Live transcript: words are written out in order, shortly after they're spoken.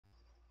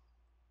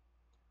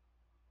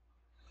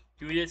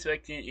Today's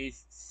section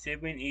is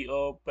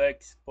 7-year-old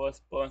Beck's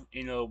postponed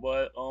in a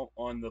while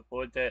on the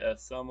 4th day of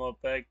summer.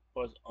 Beck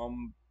was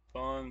on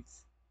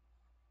bonds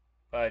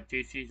by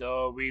this is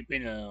all we've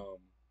been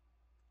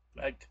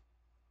like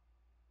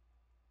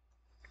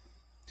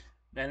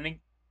the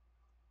link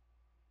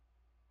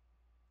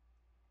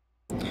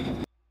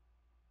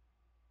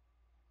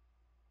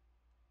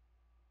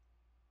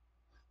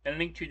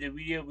to the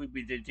video will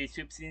be the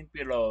description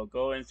below.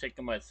 Go and check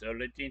them out. So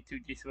let's get into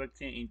this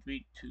section in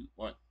 3, 2,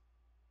 1.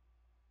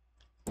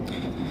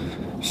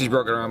 She's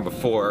broken around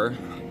before,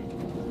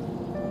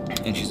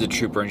 and she's a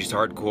trooper and she's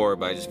hardcore,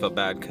 but I just felt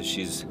bad because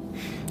she's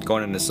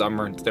going into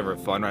summer. It's never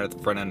fun right at the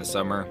front end of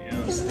summer. Yeah.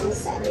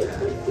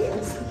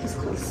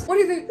 What do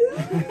you think?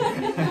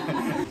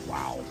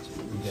 Wow.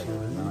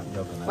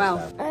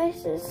 Wow. I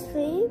was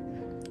asleep.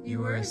 You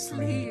were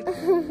asleep.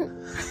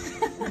 Can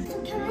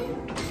I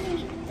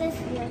take this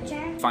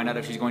wheelchair? Find out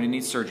if she's going to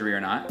need surgery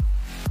or not.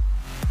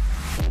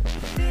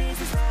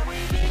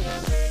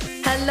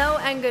 Hello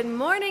and good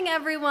morning,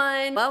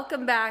 everyone.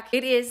 Welcome back.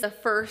 It is the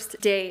first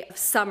day of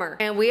summer,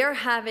 and we are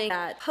having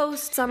that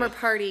post-summer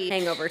party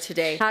hangover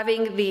today.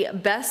 Having the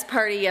best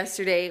party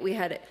yesterday. We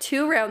had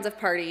 2 rounds of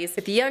parties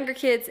with the younger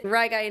kids,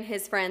 Rye Guy and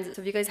his friends.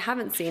 So if you guys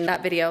haven't seen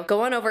that video,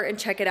 go on over and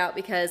check it out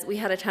because we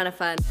had a ton of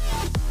fun.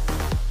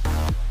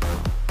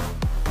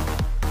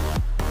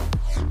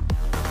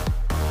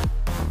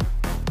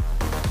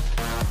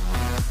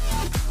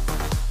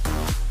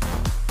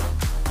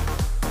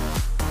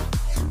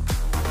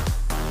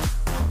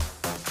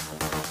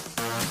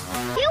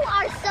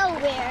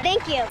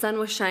 Thank you. The sun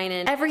was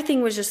shining.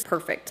 Everything was just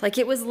perfect. Like,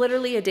 it was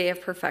literally a day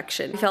of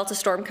perfection. We felt a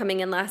storm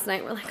coming in last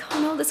night. We're like, oh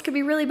no, this could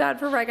be really bad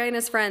for Rye Guy and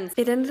his friends.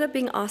 It ended up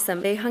being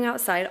awesome. They hung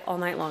outside all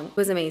night long. It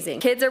was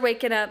amazing. Kids are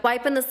waking up,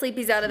 wiping the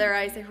sleepies out of their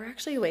eyes. They were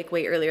actually awake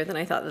way earlier than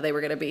I thought that they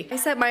were gonna be. I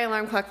set my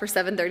alarm clock for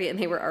 7:30 and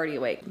they were already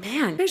awake.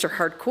 Man, you guys are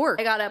hardcore.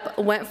 I got up,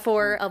 went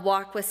for a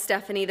walk with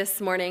Stephanie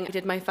this morning. I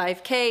did my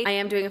 5K. I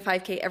am doing a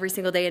 5K every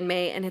single day in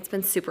May, and it's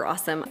been super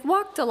awesome. I've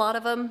walked a lot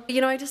of them.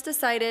 You know, I just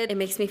decided it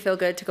makes me feel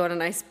good to go on a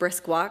nice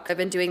brisk walk. I've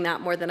been doing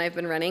that more than I've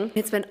been running.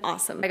 It's been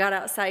awesome. I got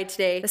outside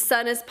today. The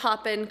sun is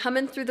popping,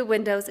 coming through the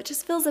windows. It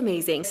just feels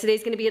amazing.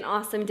 Today's gonna be an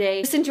awesome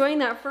day. Just enjoying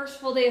that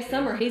first full day of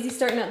summer. Hazy's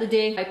starting out the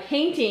day by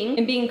painting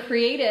and being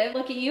creative.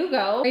 Look at you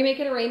go. Are you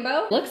making a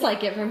rainbow? Looks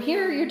like it from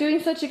here. You're doing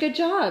such a good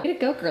job. Way to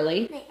go,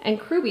 girly. And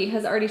Kruby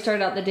has already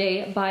started out the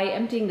day by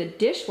emptying the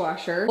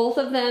dishwasher. Both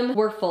of them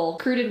were full.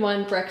 Crew did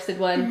one, Brex did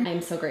one.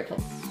 I'm so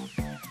grateful.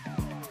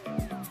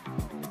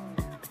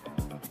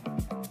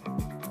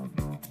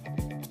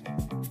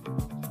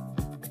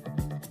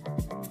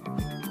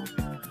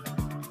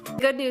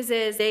 Good news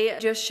is they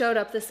just showed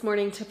up this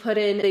morning to put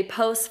in the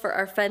post for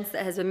our fence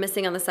that has been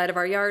missing on the side of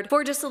our yard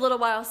for just a little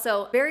while.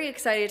 So very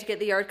excited to get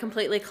the yard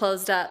completely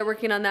closed up. They're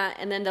working on that,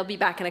 and then they'll be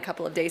back in a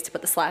couple of days to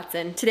put the slats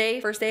in.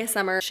 Today, first day of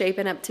summer,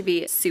 shaping up to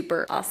be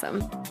super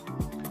awesome.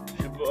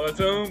 Super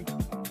awesome.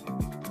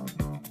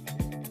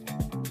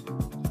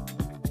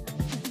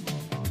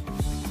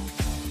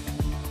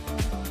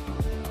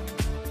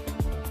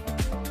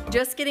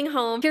 Just getting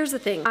home. Here's the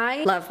thing.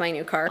 I love my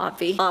new car,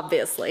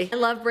 obviously. I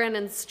love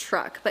Brandon's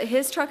truck, but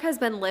his truck has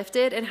been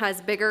lifted and has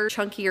bigger,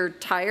 chunkier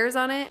tires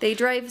on it. They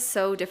drive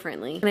so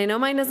differently. And I know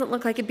mine doesn't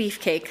look like a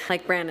beefcake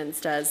like Brandon's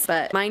does,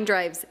 but mine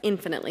drives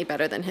infinitely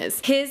better than his.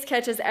 His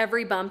catches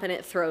every bump and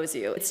it throws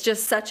you. It's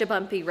just such a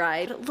bumpy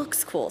ride. It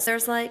looks cool. So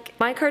there's like,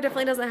 my car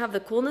definitely doesn't have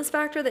the coolness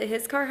factor that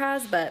his car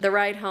has, but the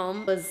ride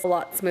home was a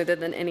lot smoother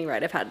than any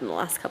ride I've had in the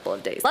last couple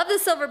of days. Love the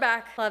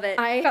silverback, love it.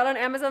 I got on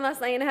Amazon last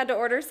night and had to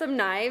order some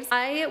knives.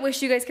 I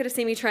wish you guys could have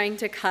seen me trying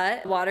to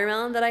cut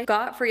watermelon that I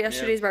got for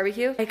yesterday's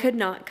barbecue. I could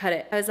not cut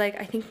it. I was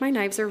like, I think my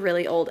knives are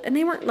really old. And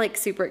they weren't like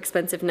super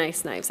expensive,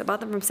 nice knives. I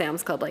bought them from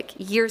Sam's Club like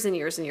years and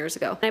years and years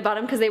ago. And I bought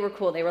them because they were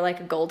cool. They were like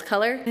a gold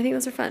color. I think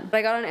those are fun. But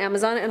I got on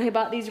Amazon and I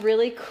bought these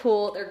really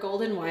cool, they're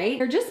gold and white.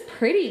 They're just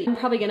pretty. I'm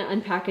probably gonna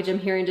unpackage them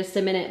here in just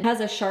a minute. It has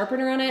a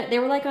sharpener on it. They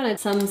were like on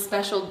some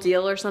special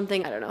deal or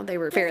something. I don't know. They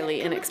were fairly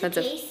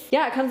inexpensive.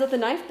 Yeah, it comes with a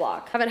knife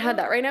block. Haven't had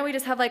that. Right now we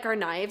just have like our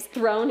knives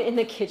thrown in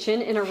the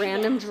kitchen in a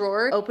random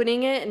drawer.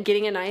 Opening it and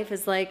getting a knife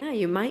is like, yeah,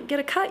 you might get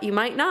a cut, you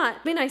might not.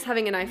 It'd be nice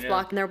having a knife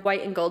block, and they're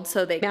white and gold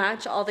so they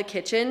match all the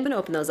kitchen. I'm gonna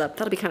open those up.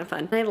 That'll be kind of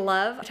fun. And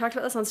I talked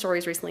about this on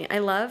stories recently. I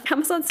love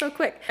Amazon so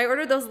quick. I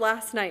ordered those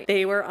last night.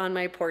 They were on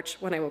my porch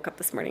when I woke up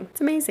this morning.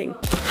 It's amazing.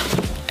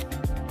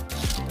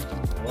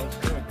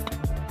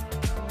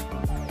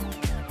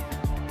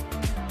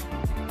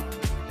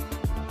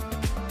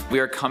 We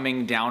are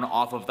coming down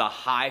off of the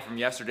high from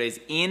yesterday's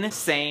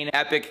insane,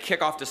 epic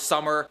kickoff to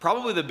summer.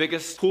 Probably the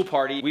biggest pool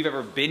party we've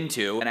ever been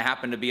to, and it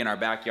happened to be in our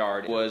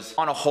backyard. It was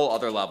on a whole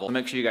other level. So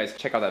make sure you guys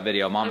check out that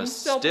video. Mom is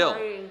still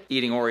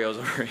eating Oreos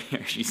over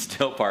here. She's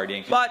still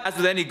partying. But as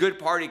with any good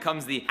party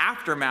comes the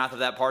aftermath of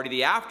that party.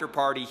 The after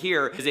party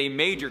here is a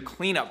major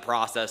cleanup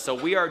process. So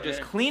we are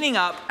just cleaning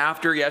up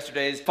after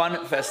yesterday's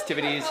fun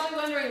festivities. You're probably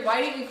wondering,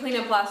 why didn't we clean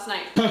up last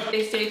night?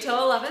 They stayed till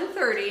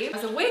 11:30.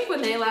 I was awake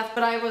when they left,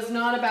 but I was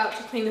not about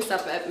to clean this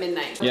up at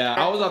midnight. Yeah,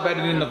 I was up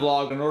editing the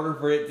vlog. In order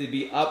for it to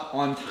be up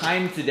on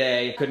time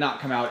today, could not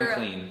come out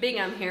clean.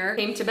 Bingham here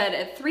came to bed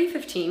at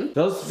 3:15.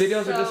 Those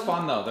videos are just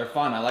fun though. They're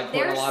fun. I like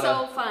putting a lot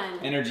of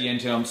energy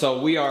into them.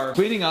 So we are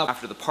cleaning up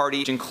after the party,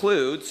 which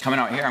includes coming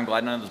out here. I'm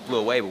glad none of this blew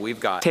away, but we've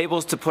got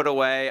tables to put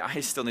away. I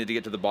still need to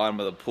get to the bottom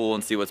of the pool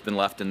and see what's been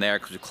left in there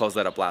because we closed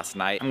that up last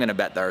night. I'm gonna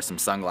bet there are some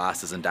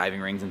sunglasses and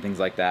diving rings and things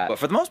like that. But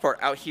for the most part,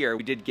 out here,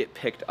 we did get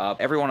picked up.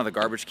 Every one of the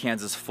garbage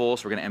cans is full,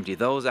 so we're gonna empty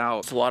those out.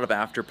 It's a lot of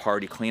after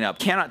party cleanup.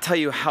 Cannot tell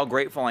you how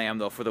grateful I am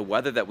though for the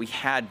weather that we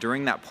had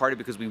during that party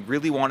because we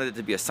really wanted it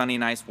to be a sunny,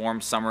 nice,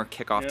 warm summer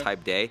kickoff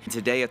type day. And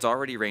today it's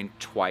already rained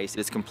twice. It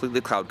is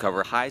completely cloud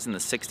cover. Highs in the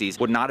 60s.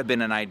 Would not have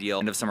been an ideal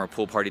end of summer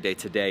pool party day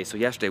today. So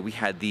yesterday we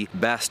had the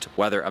best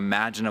weather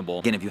imaginable.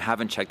 Again, if you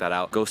haven't checked that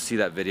out, go see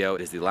that video.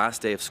 It is the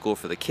last day of school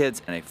for the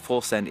kids and a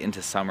full send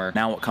into summer.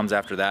 Now what comes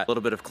after that? A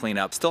little bit of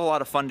cleanup. Still a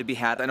lot of fun to be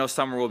had. I know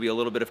summer will be a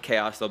little bit of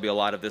chaos. There'll be a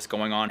lot of this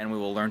going on and we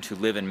will learn to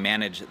live and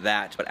manage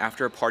that. But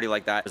after a party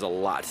like that, there's a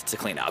lot to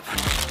clean up.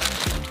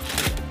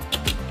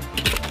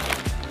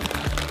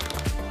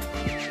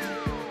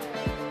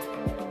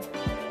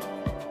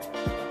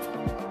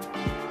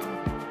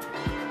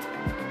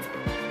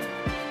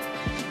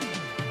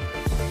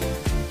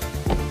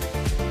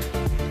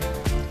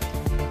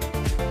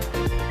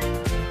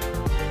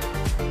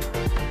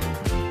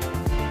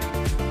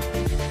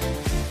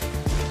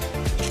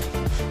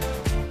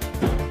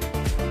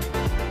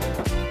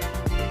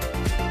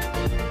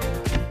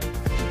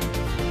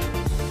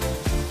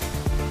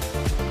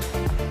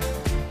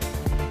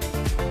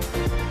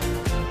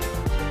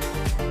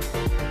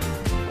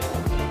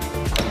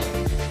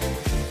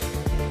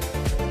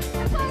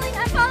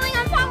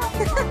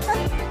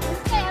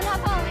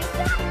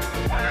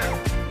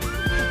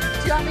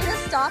 Do you want me to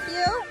stop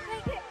you?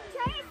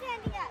 Try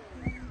standing up.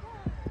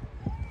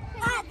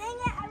 Ah, dang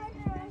it, I went the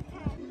wrong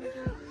time.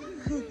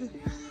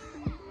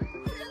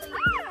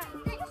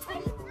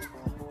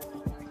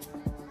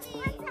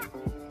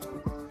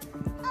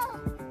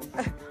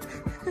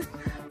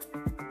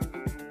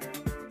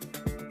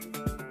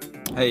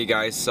 Hey you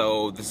guys,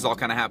 so this is all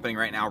kind of happening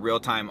right now, real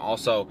time.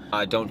 Also,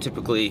 I don't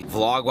typically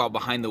vlog while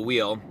behind the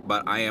wheel,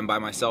 but I am by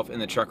myself in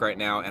the truck right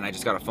now, and I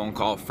just got a phone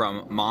call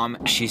from mom.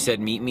 She said,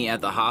 meet me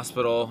at the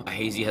hospital.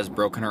 Hazy has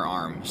broken her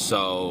arm.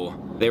 So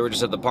they were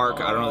just at the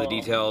park. I don't know the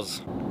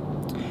details.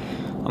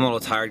 I'm a little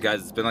tired, guys.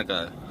 It's been like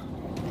a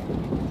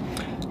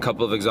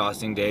couple of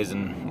exhausting days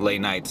and late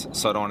nights,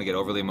 so I don't want to get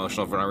overly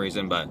emotional for no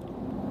reason, but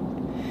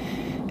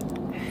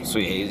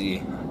sweet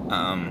Hazy.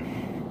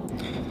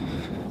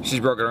 She's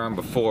broken her arm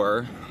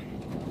before,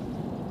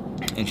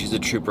 and she's a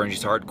trooper and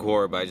she's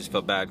hardcore, but I just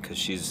felt bad because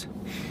she's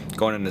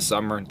going into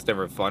summer. It's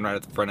never fun right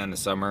at the front end of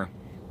summer.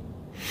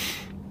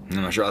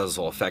 I'm not sure how this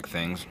will affect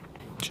things,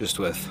 just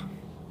with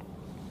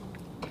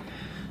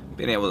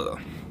being able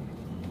to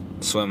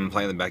swim and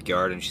play in the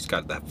backyard, and she's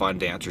got that fun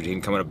dance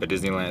routine coming up at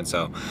Disneyland,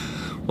 so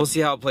we'll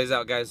see how it plays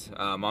out, guys.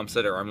 Mom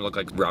said her arm looked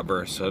like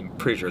rubber, so I'm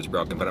pretty sure it's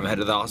broken, but I'm headed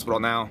to the hospital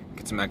now,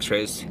 get some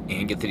x-rays,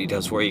 and get the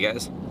details for you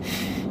guys.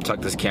 Tuck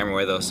this camera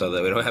away though so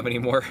that we don't have any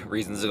more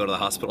reasons to go to the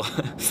hospital.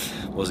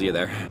 We'll see you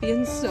there.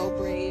 Being so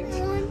brave. I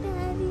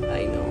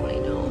know, I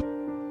know.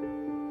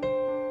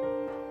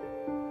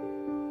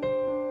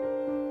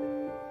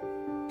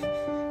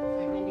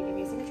 I'm going to give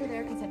you a signature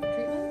there, consent for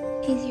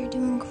treatment. Hazy, you're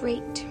doing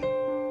great.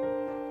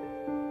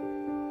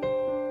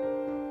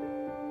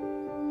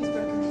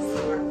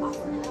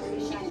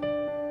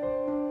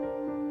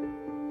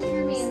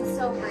 You're being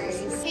so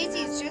brave.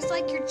 Hazy, it's just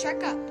like your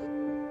checkup.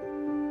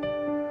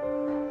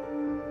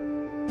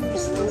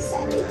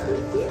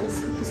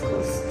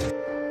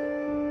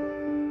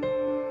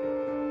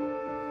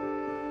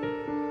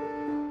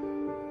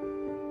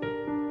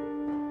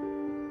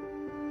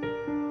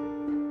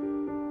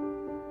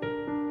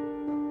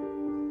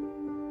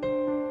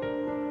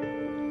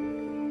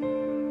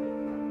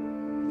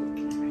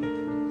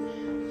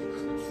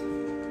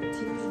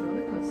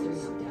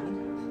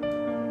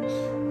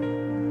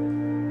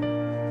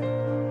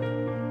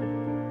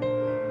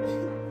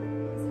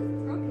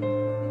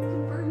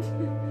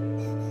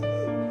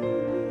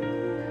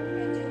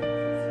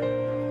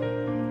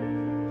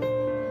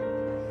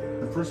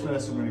 First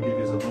medicine we're going to give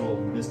you is a little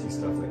misty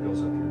stuff that goes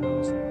up your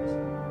nose.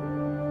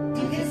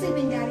 You can sleep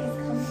in Daddy's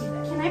comfy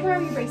bed. Can I borrow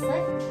your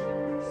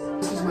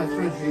bracelet? This is my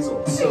friend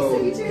Hazel. So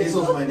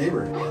Hazel's my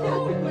neighbor.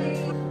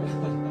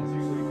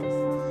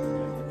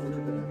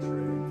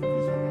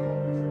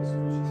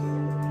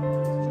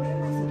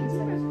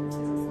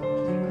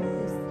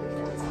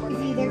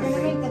 They're going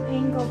to make the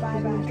pain go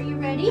bye-bye. Are you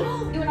ready?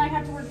 You and I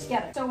have to work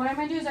together. So what I'm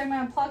going to do is I'm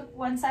going to plug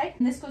one side,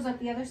 and this goes up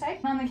the other side.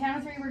 And on the count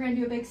of 3, we're going to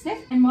do a big sniff.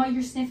 And while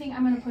you're sniffing,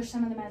 I'm going to push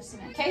some of the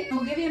medicine in. Okay? And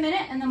we'll give you a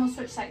minute, and then we'll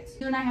switch sides.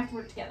 You and I have to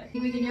work together.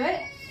 Think we can do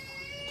it?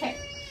 Okay.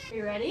 Are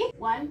you ready?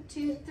 1,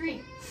 2,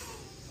 3.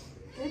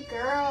 Good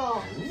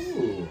girl.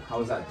 Ooh, how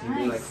was that? Do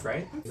you like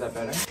Sprite? Is that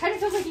better? Kind of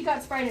feels like you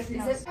got Sprite if you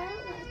know. I don't like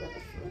what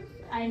it feels.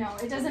 I know.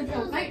 It doesn't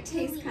feel It might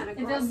taste kind of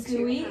It gross feels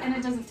gooey, too. and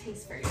it doesn't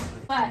taste very good.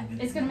 But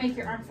it's going to make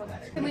your arm feel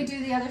better. Can we do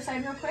the other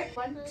side real quick?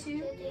 1,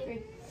 2,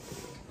 3.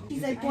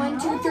 He's like 1,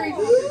 2, 3. She's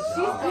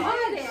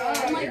got it.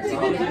 I'm like,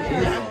 doing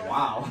it.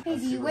 Wow. Hey,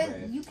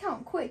 you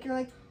count quick. You're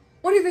like,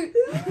 What do you think?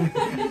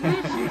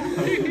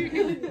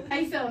 How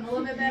you feeling? A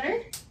little bit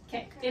better?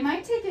 Okay. It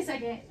might take a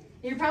second.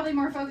 You're probably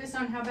more focused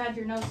on how bad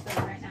your nose feels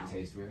right now.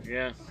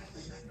 Yeah.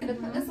 I'm gonna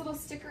put this little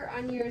sticker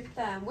on your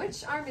thumb.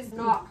 Which arm is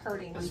not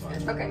hurting?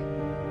 Okay.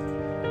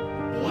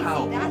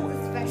 Wow. that's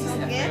a special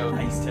gift.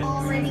 Nice to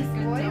Already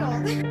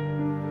spoiled.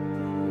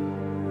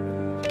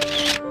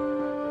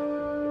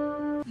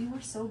 You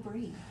were so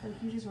brave. Like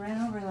you just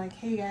ran over like,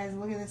 hey guys,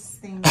 look at this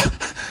thing.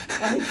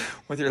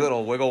 With your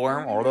little wiggle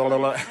worm. I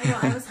know,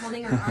 I was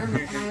holding her arm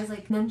and I was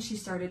like, then she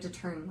started to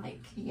turn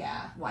like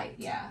white.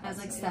 Yeah. I was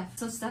like, Steph.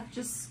 So Steph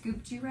just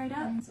scooped you right up.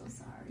 I'm so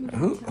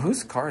sorry.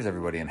 Whose car is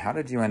everybody in? How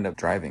did you end up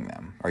driving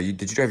them?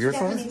 Did you drive your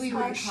car?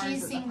 She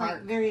seemed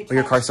like very Oh,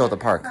 your car's still at the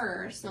park.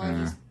 Her, so I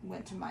just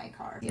went to my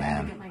car. Yeah, I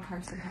had to get my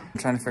car somehow. I'm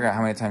trying to figure out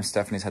how many times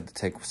Stephanie's had to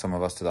take some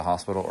of us to the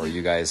hospital, or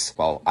you guys,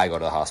 well, I go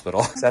to the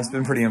hospital. Steph's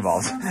been pretty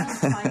involved.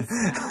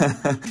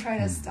 Try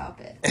to stop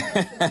it.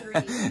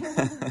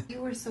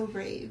 You were so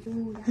brave.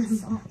 Ooh,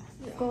 that's soft.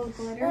 Gold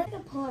glitter. I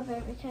can pull it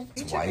because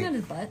It's white. On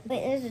his butt.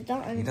 wait, there's a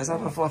dot on He does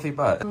have a fluffy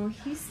butt. Oh,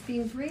 he's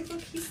being brave.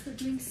 Look, he's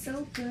doing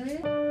so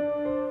good.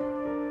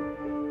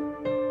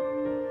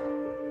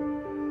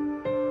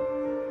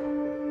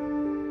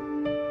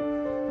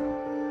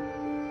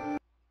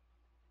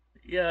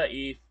 Yeah,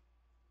 if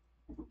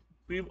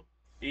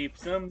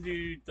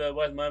somebody that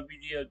watch my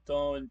video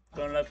don't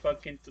like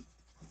fucking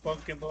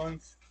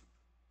pumpkins,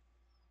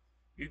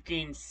 you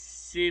can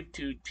save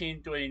to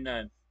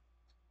 1029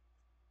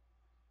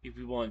 if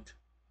you want.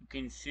 You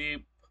can save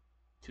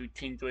to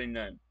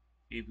 1029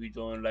 if you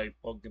don't like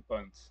pumpkin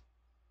puns.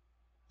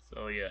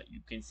 So yeah,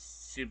 you can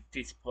save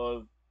this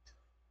part.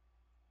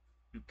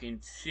 You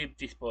can save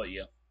this part,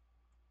 yeah.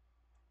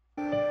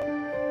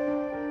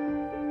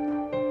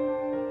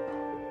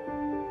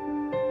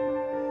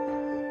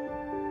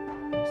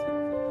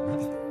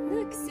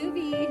 Look,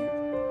 Subi.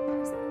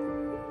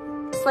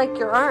 It's like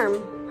your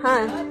arm,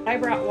 huh? I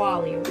brought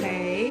Wally,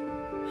 okay?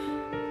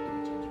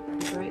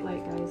 Bright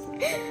light, guys.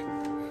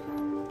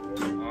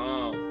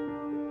 Oh.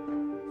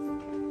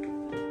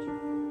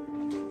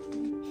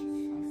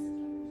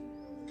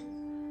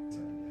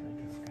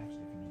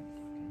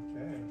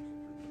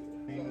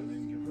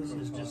 This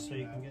is just so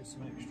you can get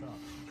some extra.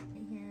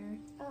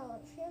 Oh,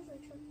 it feels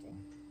like something.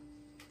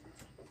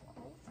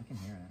 I can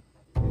hear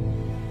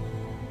it.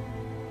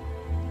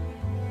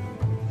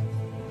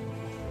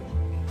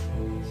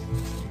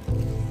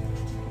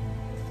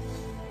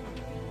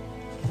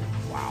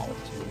 Wow.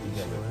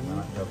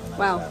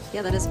 Wow.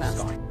 Yeah, that is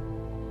fast.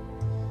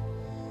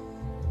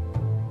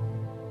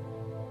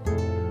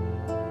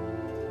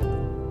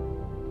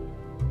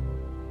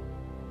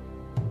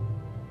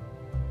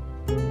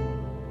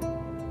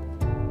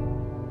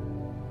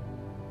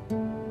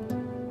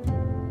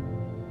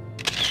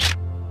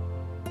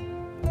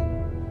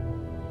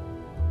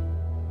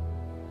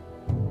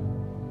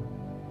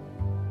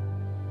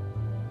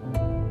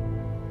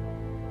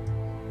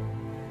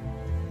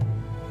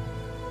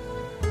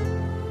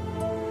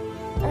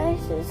 I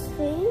was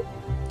asleep.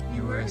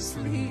 You were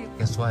asleep.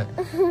 Guess what?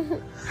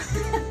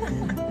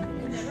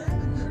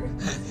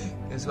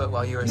 Guess what?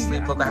 While you were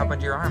asleep, look what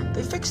happened to your arm.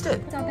 They fixed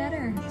it. It's all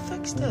better. They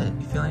fixed it.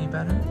 You feel any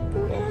better?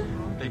 Yeah.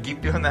 They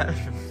keep doing that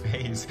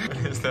face. What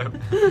is that?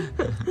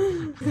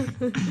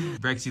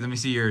 Brexy, let me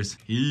see yours.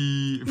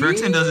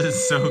 Brexton does it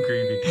so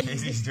creepy.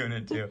 Casey's doing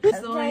it too. It's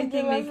the only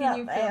thing making you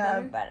feel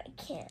better. But I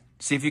can't.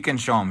 See if you can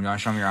show him. You want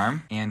to show him your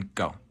arm? And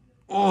go.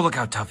 Oh, look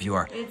how tough you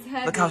are. It's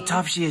heavy. Look how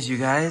tough she is, you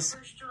guys.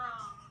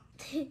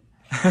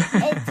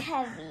 It's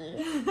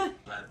heavy.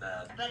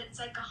 But it's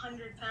like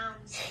 100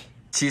 pounds.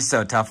 She's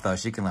so tough, though.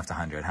 She can lift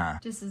 100, huh?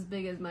 Just as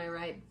big as my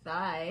right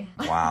thigh.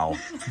 Wow.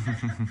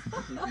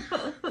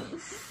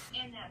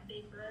 And that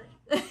big bird.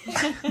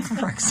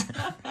 Brexton.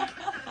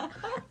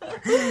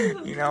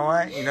 You know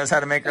what? He knows how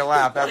to make her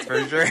laugh, that's for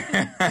sure.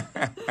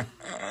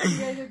 You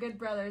guys are good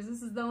brothers.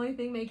 This is the only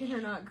thing making her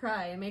not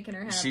cry and making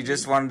her happy. She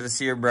just wanted to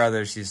see her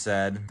brother, she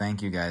said.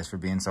 Thank you guys for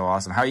being so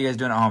awesome. How are you guys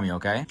doing at home? You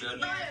okay?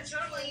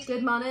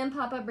 Did Mana and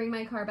Papa bring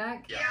my car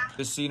back? Yeah.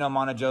 Just so you know,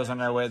 Mana Joe's on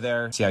their way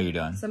there. See how you're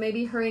doing. So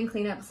maybe hurry and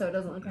clean up so it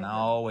doesn't look like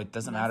No, it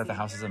doesn't matter if the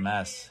house is a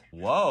mess.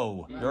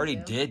 Whoa. You already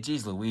did?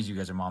 Jeez Louise, you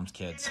guys are mom's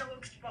kids. It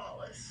looks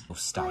spotless. Oh,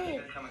 stop Wait,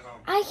 it.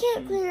 I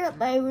can't clean up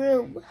my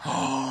room.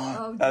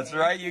 Oh, That's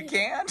right, you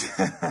can't.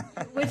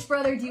 Which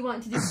brother do you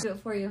want to do it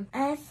for you?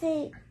 I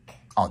think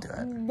I'll do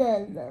it.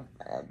 none of them.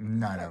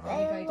 None of them.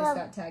 guy I just love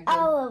got tagged in.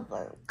 all of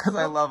them. Because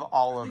I love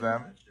all of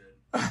them.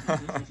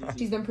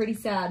 She's been pretty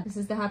sad. This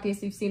is the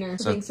happiest we've seen her.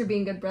 So- Thanks for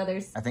being good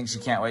brothers. I think she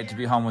can't wait to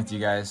be home with you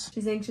guys.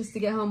 She's anxious to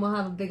get home. We'll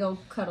have a big old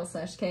cuddle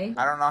sesh, okay?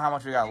 I don't know how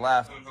much we got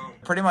left.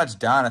 Pretty much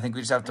done. I think we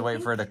just have to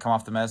wait for her to come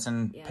off the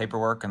medicine,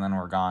 paperwork, and then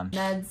we're gone.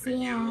 Meds.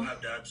 Yeah.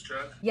 have Dad's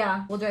truck?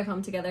 Yeah, we'll drive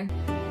home together.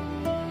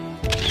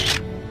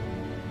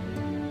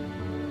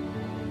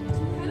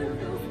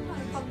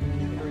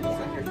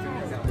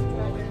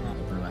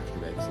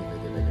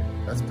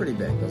 That's pretty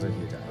big. Those are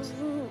huge eyes.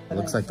 It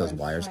looks like those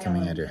wires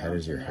coming out of your head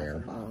is your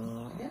hair.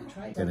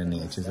 Got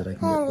any itches that I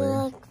can get for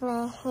you? like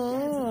my hair.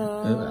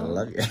 Oh, I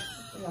love you.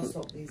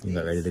 You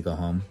about ready to go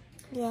home?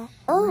 Yeah.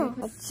 Oh,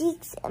 my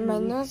cheeks and my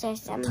nose are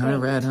sunburned. Kind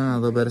of red, huh? A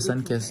little bit of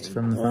sun-kissed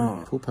from the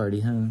fun pool party,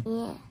 huh?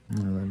 Yeah. I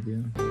love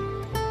you.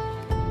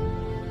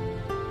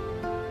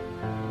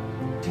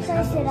 Should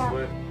I sit up?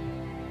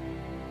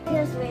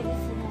 Feels weird to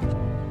sit up.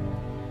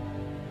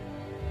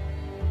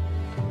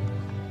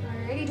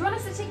 Alrighty, do you want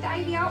us to take the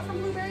IV out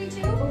from Blueberry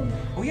too?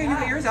 Oh yeah, you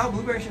got yours out.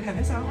 Blueberry should have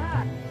his out.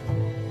 Yeah.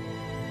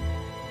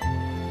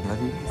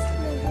 Love you.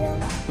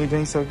 You're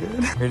doing so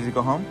good. Ready to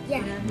go home?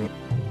 Yeah.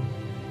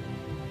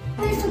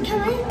 So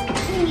can I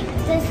keep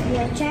this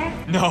wheelchair?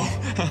 No.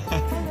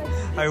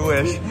 I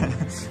wish.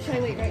 Should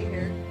I wait right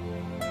here?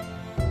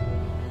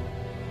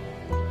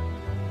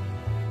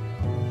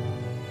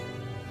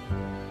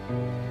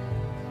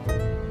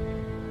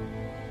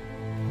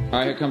 All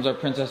right, here comes our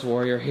princess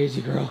warrior,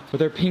 Hazy girl, with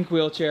her pink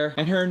wheelchair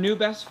and her new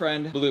best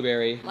friend,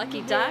 Blueberry.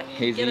 Lucky duck.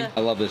 Hazy, I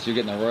love this. You're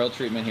getting the royal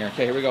treatment here.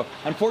 Okay, here we go.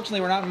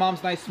 Unfortunately, we're not in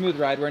Mom's nice smooth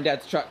ride. We're in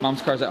Dad's truck.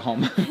 Mom's car's at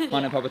home.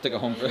 Mom and Papa took it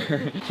home for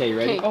her. Okay, you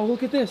ready? Okay. Oh,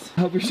 look at this.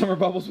 I hope your summer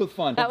bubbles with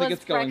fun. I think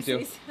it's going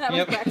to. That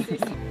was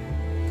Brexy's.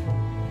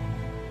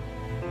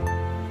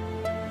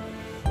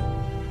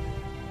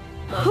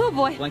 Oh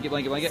boy. Blanket,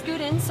 blanket, blanket.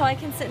 Scoot in so I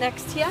can sit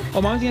next to you.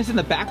 Oh, Mom's gonna sit in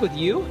the back with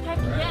you? Heck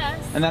yes.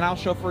 And then I'll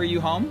chauffeur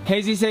you home?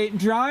 Hazy, say,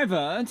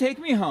 driver, take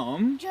me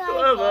home.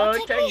 Driver,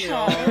 take me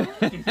home.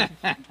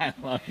 I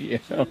love you.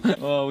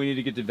 Oh, we need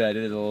to get to bed.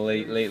 It is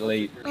late, late,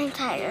 late. I'm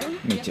tired.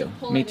 Me too.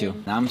 Me too.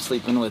 I'm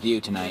sleeping with you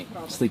tonight.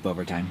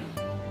 Sleepover time.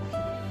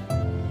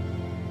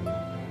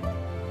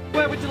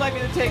 Where would you like me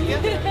to take you?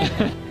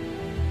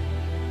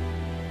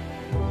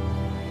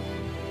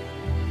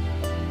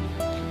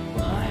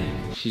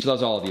 She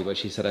loves all of you, but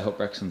she said, I hope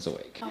Rexon's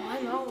awake. Oh,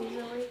 I'm always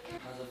awake.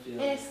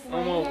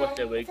 I'm almost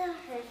awake.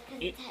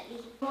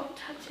 Won't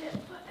touch it,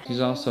 but...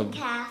 She's also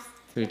Cast.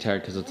 pretty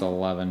tired because it's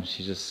 11.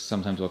 She just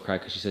sometimes will cry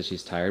because she says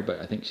she's tired,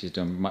 but I think she's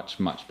doing much,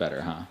 much better,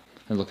 huh?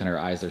 And look at her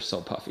eyes, they're so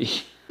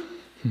puffy.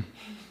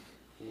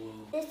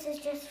 This is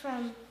just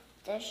from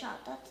the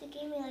shot that they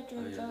gave me, like the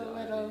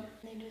little.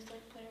 They just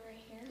like put it right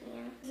here.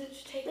 Yeah. Does it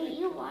just take Wait, like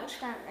you blood?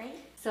 watched that, right?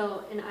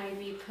 So an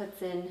IV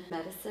puts in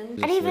medicine.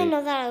 I didn't even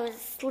know that I was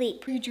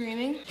asleep. Were you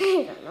dreaming?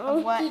 I don't know.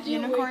 Of what?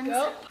 Unicorns?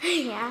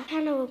 Yeah,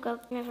 kind of woke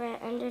up whenever I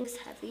ended. It's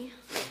heavy.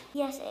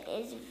 Yes, it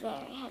is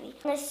very heavy.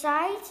 On the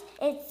sides,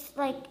 it's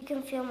like you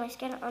can feel my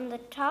skin. On the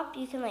top,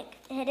 you can like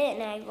hit it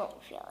and I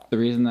won't feel it. The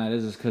reason that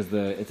is because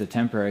it's a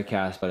temporary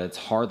cast, but it's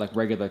hard like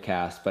regular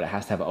cast, but it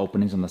has to have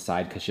openings on the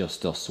side because she'll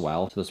still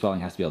swell. So the swelling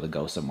has to be able to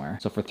go somewhere.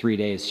 So for 3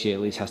 days, she at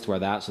least has to wear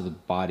that so the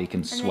body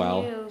can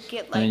swell. And then you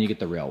get like and then you get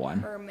the real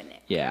one. permanent.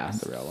 Yeah,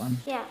 the real one.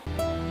 Yeah.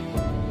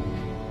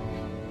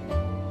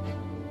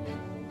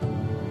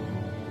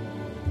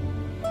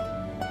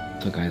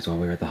 So guys, while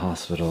we were at the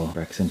hospital,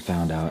 Rexon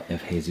found out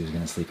if Hazy was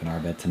gonna sleep in our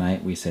bed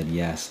tonight. We said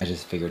yes. I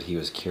just figured he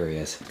was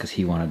curious because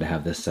he wanted to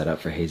have this set up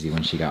for Hazy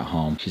when she got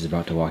home. She's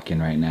about to walk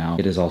in right now.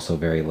 It is also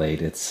very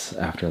late. It's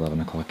after 11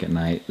 o'clock at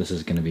night. This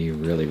is gonna be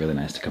really, really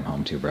nice to come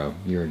home to, bro.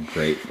 You're a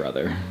great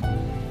brother.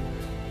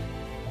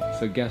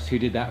 So guess who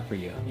did that for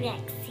you?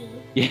 Rexy.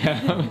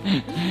 Yeah.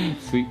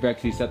 Sweet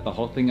Brexy set the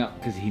whole thing up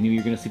because he knew you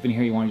were gonna sleep in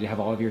here. He wanted you to have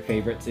all of your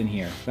favorites in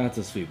here. That's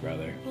a sweet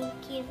brother.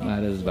 Thank you.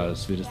 That is about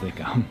as sweet as they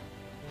come.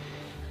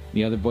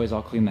 The other boys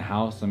all cleaned the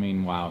house. I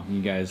mean, wow,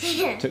 you guys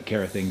took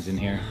care of things in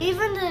here.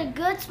 Even the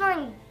good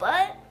smelling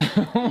butt.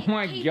 Oh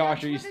my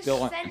gosh, are you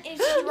still on? Scent is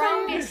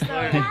strongest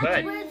though.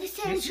 That's where the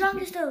scent is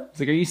strongest though. It's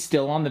like, are you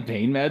still on the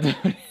pain meds?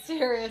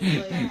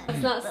 Seriously.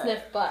 Let's not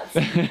sniff butts.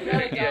 Oh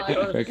my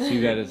God.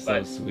 Rexy, that is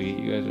so sweet.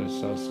 You guys are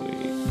so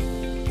sweet.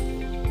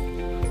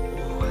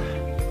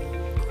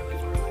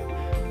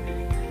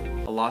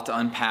 A lot to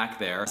unpack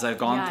there. As I've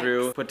gone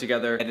through, put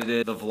together,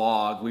 edited the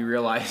vlog, we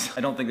realized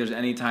I don't think there's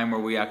any time where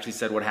we actually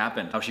said what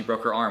happened, how she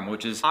broke her arm,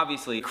 which is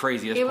obviously the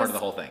craziest part of the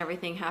whole thing.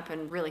 Everything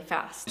happened really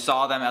fast. We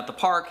saw them at the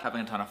park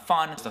having a ton of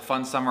fun. It's a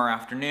fun summer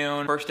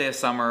afternoon. First day of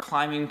summer,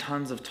 climbing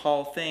tons of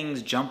tall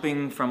things,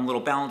 jumping from little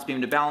balance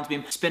beam to balance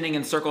beam, spinning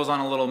in circles on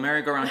a little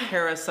merry-go-round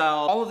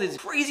carousel. All of these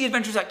crazy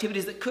adventurous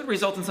activities that could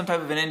result in some type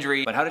of an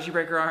injury. But how did she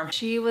break her arm?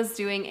 She was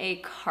doing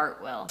a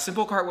cartwheel.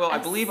 Simple cartwheel, I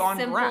believe on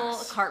grass.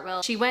 Simple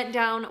cartwheel. She went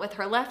down with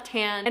her left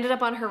hand, ended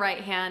up on her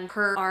right hand.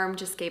 Her arm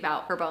just gave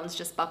out. Her bones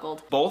just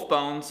buckled. Both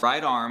bones,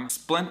 right arm,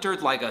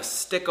 splintered like a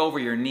stick over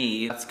your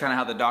knee. That's kind of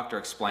how the doctor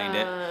explained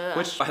it.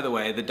 Which, by the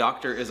way, the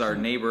doctor is our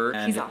neighbor.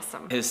 And he's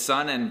awesome. His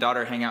son and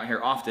daughter hang out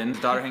here often. His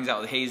daughter hangs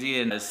out with Hazy,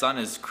 and his son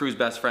is Crew's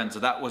best friend. So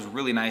that was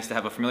really nice to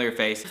have a familiar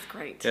face. It's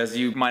great. As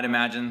you might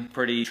imagine,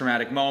 pretty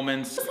traumatic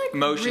moments. Like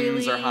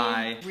emotions are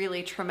high.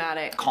 Really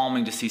traumatic.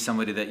 Calming to see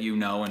somebody that you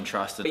know and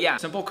trust. But yeah,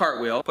 simple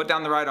cartwheel. Put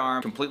down the right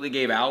arm, completely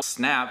gave out,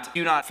 snapped.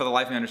 Do not for the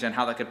life of me understand understand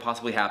how that could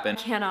possibly happen.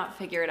 Cannot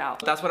figure it out.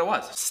 But that's what it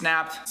was.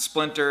 Snapped,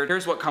 splintered.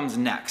 Here's what comes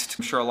next.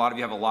 I'm sure a lot of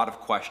you have a lot of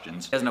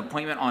questions. She has an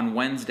appointment on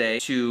Wednesday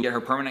to get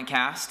her permanent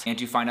cast and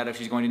to find out if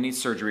she's going to need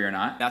surgery or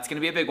not. That's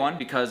gonna be a big one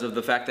because of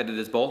the fact that it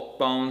is both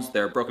bones.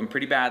 They're broken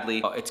pretty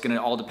badly. It's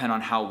gonna all depend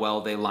on how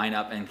well they line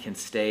up and can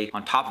stay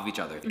on top of each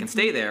other. If it can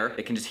stay there,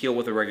 it can just heal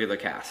with a regular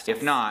cast.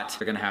 If not,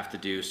 they're gonna have to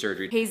do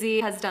surgery.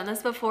 Hazy has done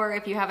this before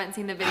if you haven't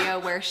seen the video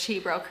where she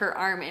broke her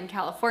arm in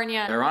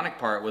California. The ironic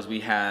part was we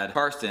had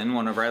Karsten,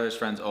 one of Ryler's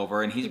friends,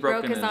 over and he's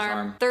broken his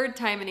arm. Third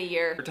time in a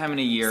year. Third time in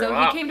a year. So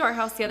he came to our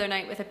house the other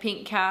night with a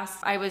pink cast.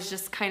 I was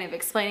just kind of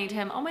explaining to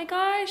him, oh my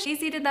gosh,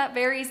 Hazy did that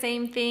very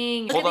same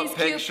thing. Hold up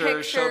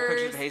pictures, showed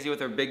pictures of Hazy with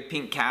her big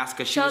pink cast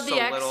because she was so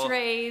little. Showed the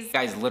x-rays.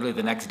 Guys, literally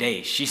the next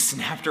day, she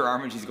snapped her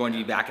arm and she's going to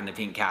be back in the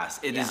pink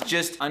cast. It is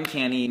just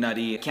uncanny,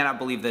 nutty. I cannot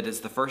believe that it's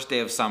the first day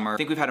of summer. I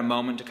think we've had a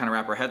moment to kind of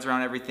wrap our heads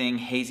around everything.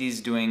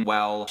 Hazy's doing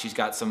well. She's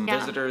got some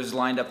visitors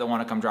lined up that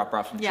want to come drop her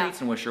off some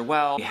treats and wish her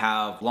well. We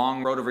have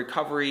long road of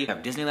recovery. We have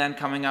Disneyland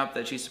coming up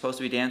that she's supposed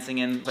to be dancing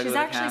in. She's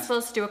actually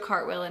supposed to do a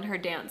cartwheel in her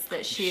dance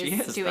that she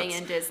is doing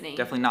in Disney.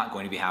 Definitely not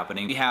going to be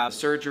happening. We have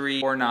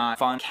surgery or not,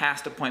 fun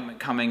cast appointment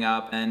coming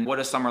up, and what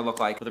does summer look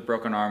like with a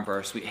broken arm for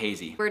our sweet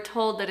Hazy? We're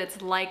told that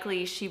it's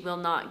likely she will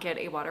not get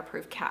a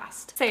waterproof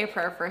cast. Say a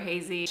prayer for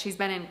Hazy. She's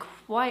been in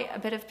quite a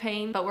bit of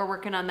pain, but we're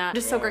working on that.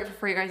 Just so grateful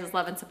for you guys'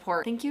 love and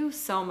support. Thank you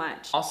so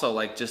much. Also,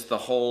 like, just the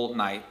whole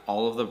night,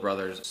 all of the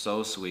brothers,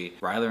 so sweet.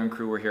 Ryler and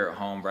crew were here at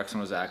home. Brexton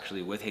was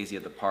actually with Hazy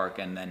at the park,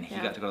 and then he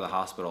got to go to the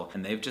hospital,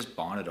 and they've just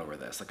bonded over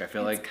this. Like, I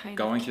feel like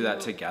going through that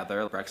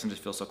together, Brexton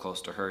just feels so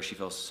close to her. She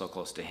feels so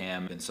close to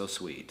him. Been so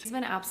sweet. It's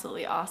been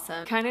absolutely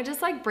awesome. Kind of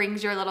just like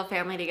brings your little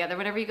family together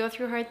whenever you go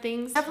through hard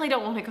things. Definitely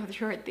don't want to go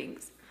through hard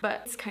things,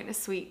 but it's kind of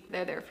sweet.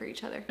 They're there for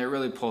each other. It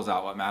really pulls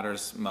out what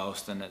matters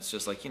most, and it's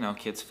just like, you know,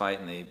 kids fight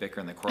and they bicker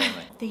and they quarrel.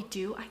 And they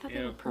do? I thought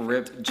they were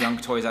perfect. Rip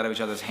junk toys out of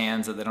each other's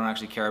hands that they don't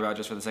actually care about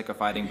just for the sake of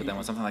fighting, but then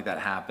when something like that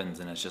happens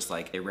and it's just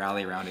like they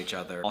rally around each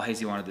other. All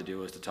Hazy wanted to do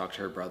was to talk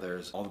to her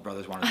brothers. All the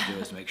brothers wanted to do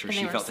was to make sure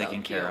she felt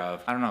taken care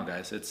of. I don't know,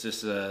 guys. It's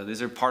just,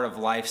 these are part of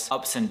life's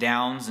ups and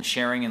downs and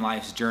sharing in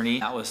life's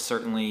journey. That was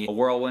certainly a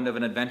whirlwind of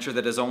an adventure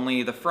that is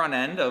only the front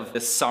end of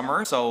this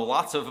summer. So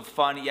lots of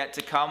fun yet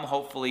to come.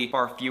 Hopefully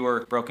far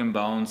fewer broken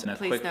bones and a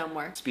quick,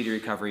 speedy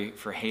recovery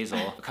for Hazel.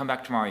 We'll come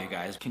back tomorrow, you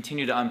guys.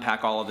 Continue to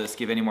unpack all of this,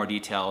 give any more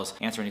details,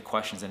 answer any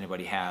questions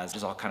anybody has.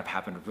 This all kind of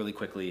happened really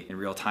quickly in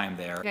real time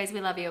there. You guys,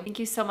 we love you. Thank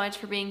you so much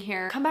for being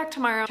here. Come back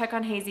tomorrow, check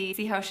on Hazy,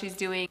 see how she's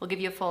doing. We'll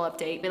give you a full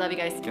update. We love you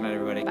guys. Good night,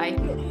 everybody. Bye.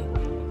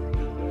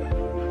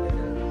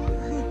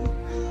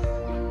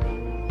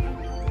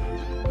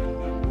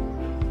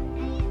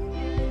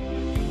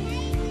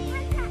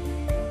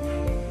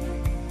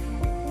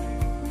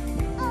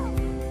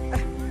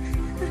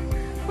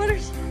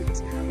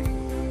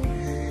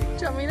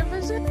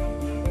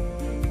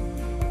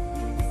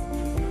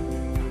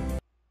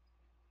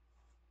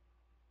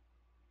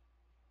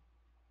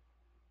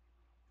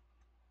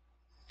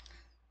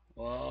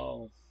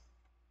 Wow.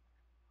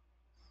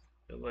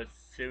 There was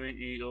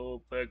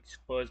 7-year-old Peck's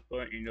first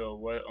burn in the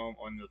right arm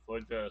on the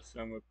 4th of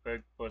summer.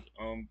 Peck first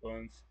arm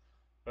burns.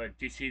 But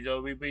this is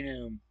all we've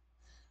been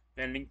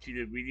The link to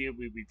the video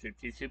will be in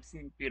the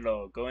description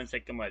below. Go and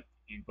check them out.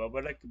 And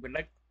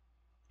like,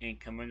 and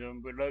comment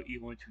down below if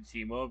you want to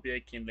see more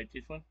reaction like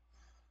this one.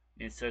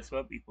 And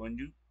subscribe if you want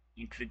to.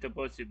 And click the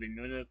bell to be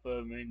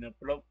notified when I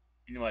upload.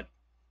 You know what?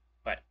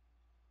 Bye.